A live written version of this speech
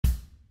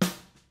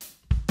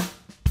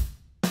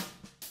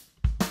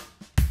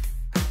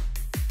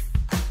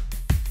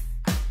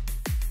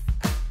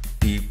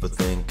People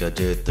think I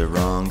did the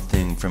wrong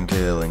thing from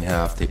killing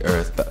half the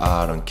earth, but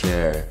I don't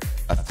care.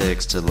 I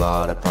fixed a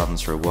lot of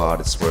problems for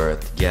what it's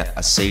worth. Yeah,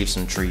 I saved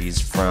some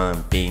trees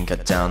from being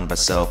cut down by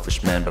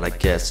selfish men, but I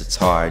guess it's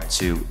hard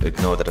to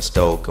ignore that I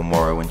stole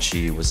Gamora when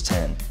she was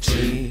 10.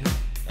 T.H.A.N.O.S.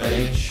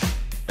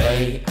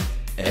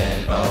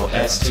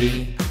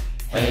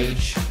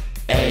 T.H.A.N.O.S.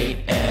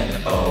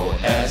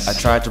 I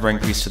tried to bring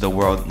peace to the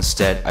world.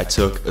 Instead, I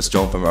took a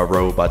stone from a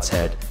robot's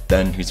head.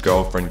 Then his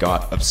girlfriend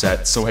got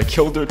upset, so I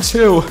killed her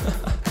too.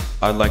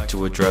 I'd like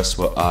to address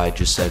what I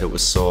just said. It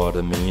was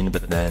sorta mean,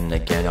 but then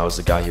again, I was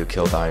the guy who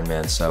killed Iron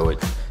Man, so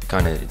it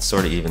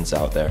sorta evens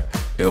out there.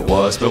 It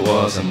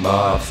wasn't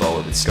my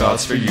fault. It's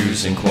Scott's for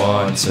using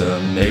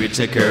quantum. Maybe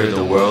take care of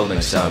the world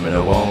next time, and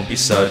it won't be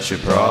such a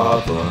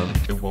problem.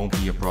 It won't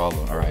be a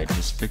problem, alright?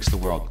 Just fix the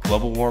world.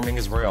 Global warming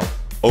is real.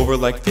 Over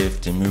like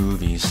 50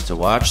 movies, to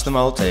watch them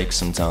all take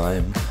some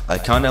time. I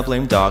kinda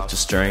blame Doctor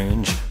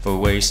Strange for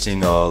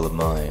wasting all of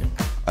mine.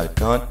 I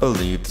can't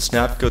believe the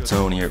snap killed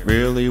Tony, it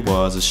really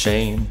was a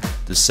shame.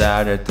 The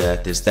sadder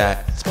death is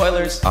that,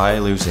 spoilers, I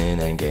lose in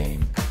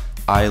Endgame.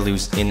 I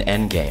lose in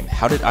Endgame.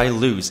 How did I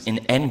lose in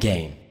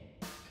Endgame?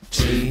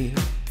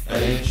 T.H.A.N.O.S.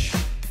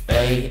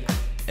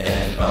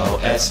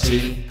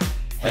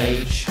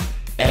 T.H.A.N.O.S.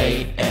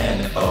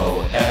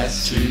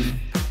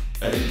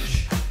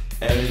 T.H.A.N.O.S.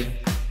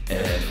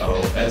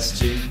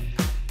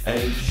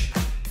 T.H.A.N.O.S.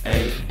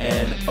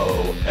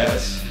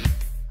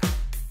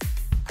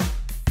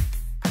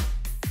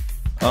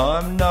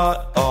 I'm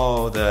not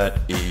all that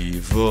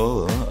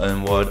evil,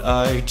 and what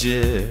I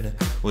did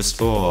was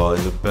for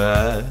the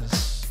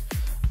best.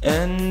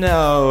 And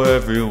now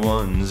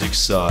everyone's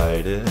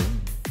excited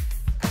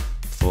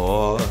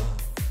for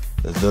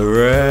the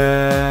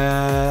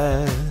rest.